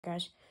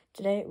Guys,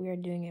 today we are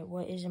doing it.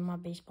 What is in my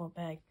baseball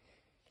bag?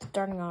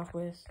 Starting off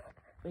with,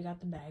 we got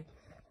the bag.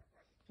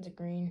 It's a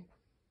green.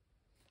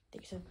 I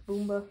think it says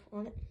Boomba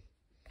on it.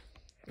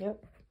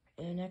 Yep.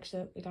 And next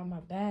up, we got my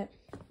bat.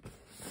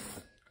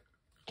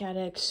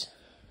 Cadex.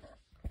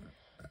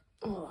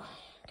 Oh,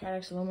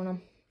 Cadex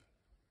aluminum.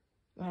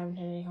 I haven't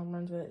hit any home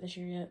runs with it this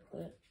year yet,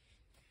 but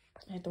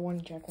I hit the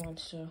warning track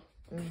once, so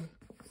I'm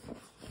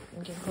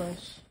getting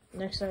close.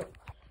 Next up,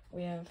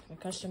 we have a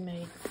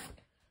custom-made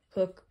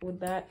hook wood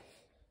bat.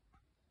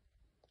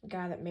 The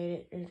guy that made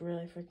it is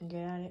really freaking good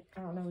at it.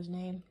 I don't know his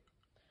name,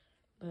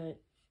 but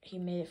he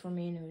made it for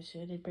me, and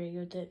he did pretty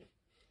good with it.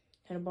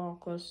 Hit a ball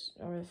close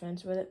over the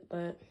fence with it,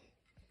 but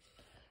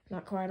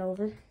not quite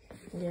over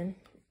again.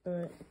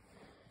 But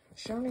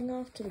starting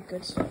off to the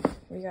good stuff,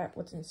 we got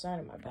what's inside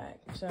of my bag.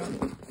 So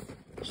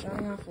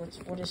starting off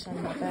with what is inside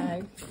of my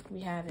bag,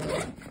 we have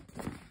a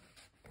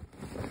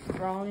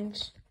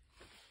Rawlings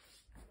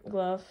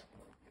glove.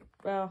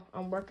 Well,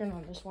 I'm working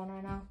on this one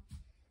right now,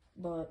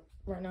 but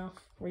right now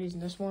we're using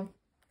this one.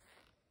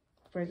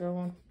 Pretty good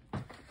one.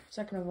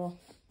 Second of all,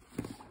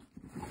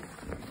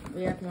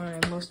 we have my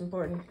most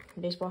important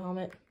baseball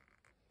helmet.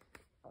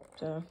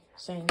 So,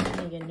 saying I need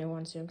to get a new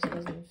one soon because it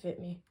doesn't even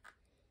fit me.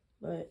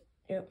 But,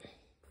 yep.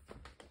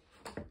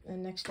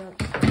 And next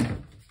up,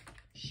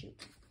 shoot.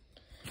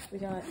 We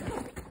got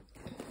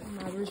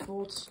my Bruce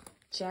Bolts.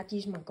 See, I have to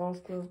use my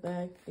golf glove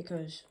bag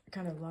because I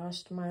kind of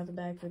lost my other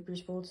bag for Bruce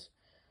Bolts.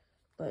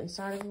 But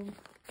inside of them,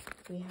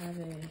 we have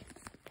a,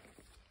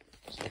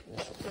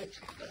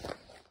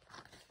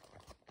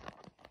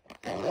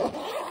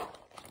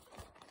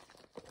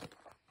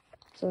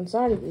 so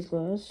inside of these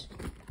gloves,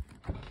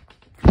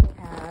 we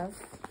have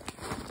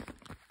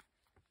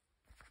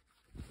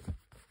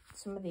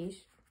some of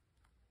these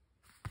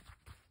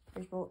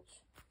Bruce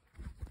Bolts.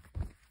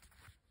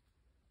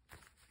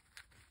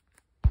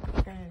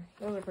 And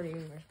those are pretty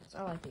good Bruce Bolts.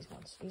 I like these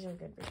ones. These are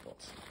good Bruce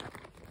Bolts.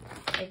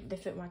 They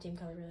fit my team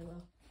color really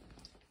well.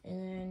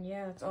 And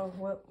yeah, that's all.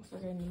 What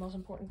freaking the most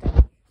important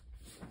thing.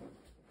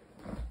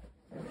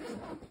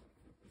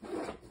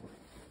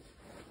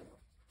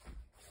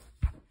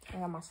 I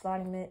got my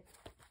sliding mitt.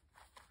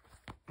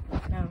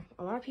 Now,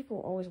 a lot of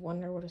people always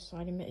wonder what a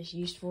sliding mitt is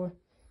used for.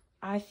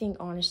 I think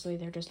honestly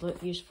they're just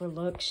used for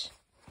looks,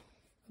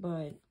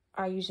 but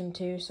I use them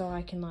too so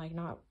I can like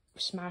not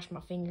smash my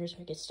fingers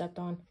or get stepped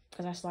on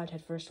because I slide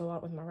head first a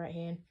lot with my right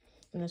hand,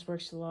 and this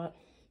works a lot.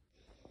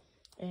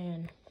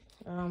 And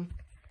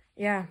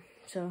yeah.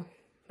 So,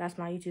 that's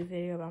my YouTube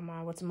video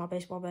about what's in my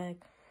baseball bag.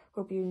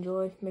 Hope you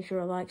enjoyed. Make sure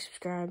to like,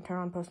 subscribe, turn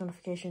on post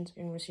notifications,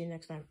 and we'll see you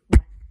next time. Bye.